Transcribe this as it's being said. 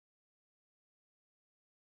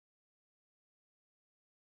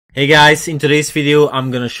Hey guys, in today's video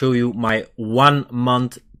I'm gonna show you my 1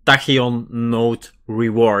 month Tachyon node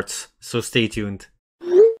rewards, so stay tuned.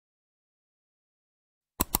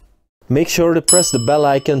 Make sure to press the bell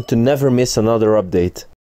icon to never miss another update.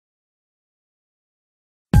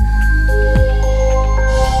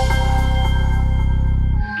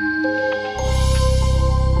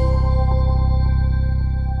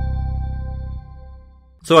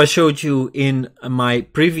 So I showed you in my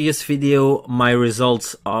previous video my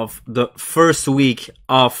results of the first week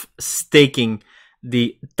of staking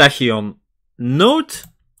the Tachyon node.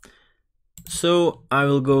 So I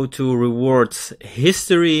will go to rewards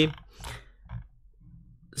history.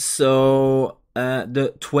 So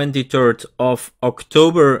the 23rd of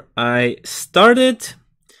October I started.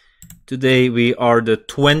 Today we are the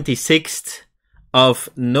 26th of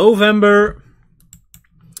November.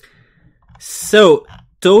 So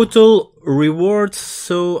total rewards,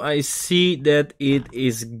 so I see that it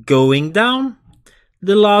is going down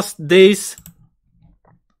the last days.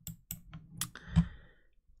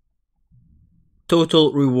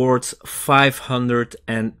 Total rewards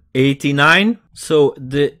 589. So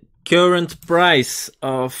the current price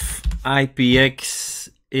of IPX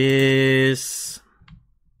is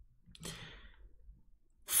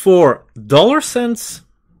 $4.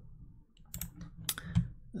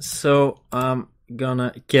 So I'm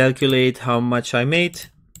gonna calculate how much I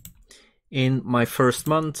made in my first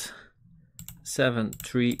month.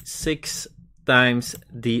 736 times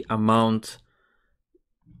the amount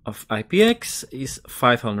of IPX is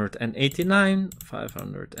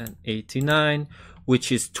 589,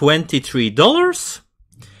 which is $23.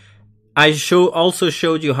 I also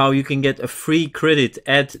showed you how you can get a free credit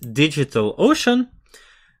at DigitalOcean.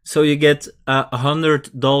 So you get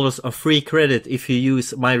 $100 of free credit if you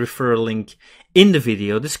use my referral link in the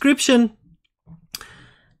video description.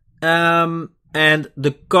 And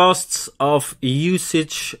the costs of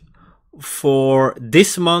usage for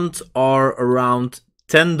this month are around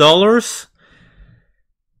 $10.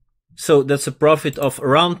 So that's a profit of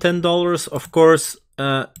around $10. Of course,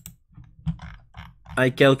 I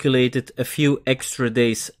calculated a few extra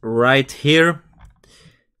days right here.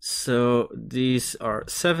 So these are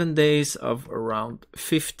 7 days of around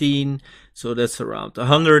 15. So that's around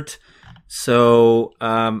 100. So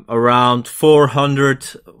around 400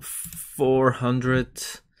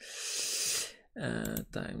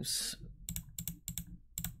 times,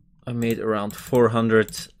 I made around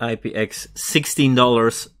 400 IPX,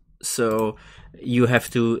 $16. So you have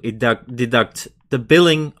to deduct the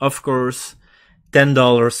billing, of course,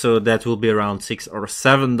 $10. So that will be around $6 or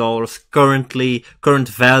 $7 current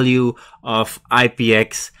value of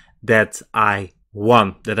IPX that I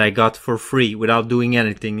won, that I got for free without doing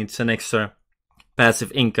anything. It's an extra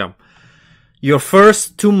passive income. Your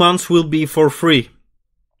first 2 months will be for free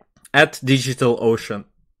at DigitalOcean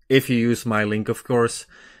if you use my link, of course.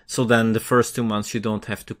 So then the first 2 months you don't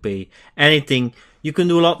have to pay anything. You can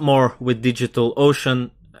do a lot more with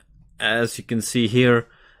DigitalOcean. As you can see here,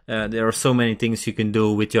 there are so many things you can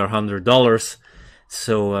do with your $100.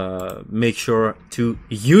 So make sure to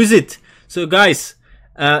use it. So guys,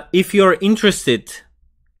 if you're interested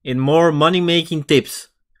in more money-making tips,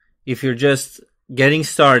 if you're just getting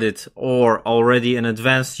started or already an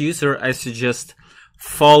advanced user, I suggest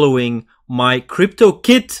following my crypto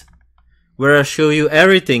kit, where I show you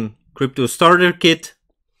everything. Crypto starter kit,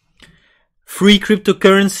 free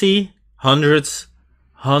cryptocurrency, hundreds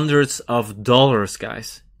of dollars,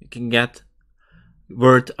 guys. You can get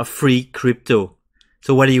worth of free crypto.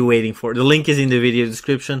 So what are you waiting for? The link is in the video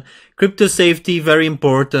description. Crypto safety, very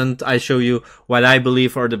important. I show you what I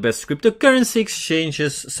believe are the best cryptocurrency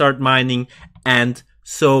exchanges, start mining, and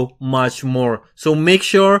so much more. So make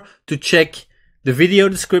sure to check the video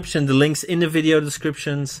description, the links in the video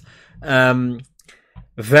descriptions.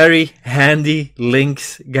 Very handy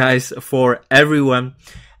links, guys, for everyone.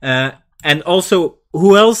 And also,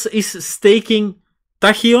 who else is staking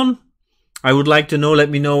Tachyon? I would like to know. Let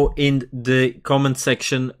me know in the comment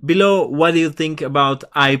section below. What do you think about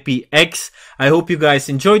IPX? I hope you guys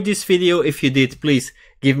enjoyed this video. If you did, please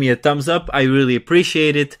give me a thumbs up. I really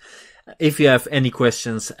appreciate it. If you have any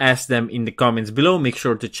questions, ask them in the comments below. Make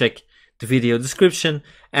sure to check the video description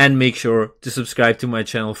and make sure to subscribe to my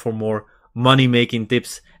channel for more money-making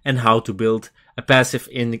tips and how to build a passive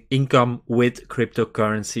income with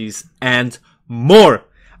cryptocurrencies and more.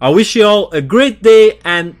 I wish you all a great day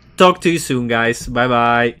and talk to you soon, guys. Bye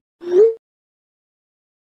bye.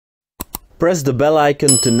 Press the bell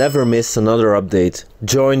icon to never miss another update.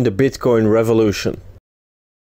 Join the Bitcoin revolution.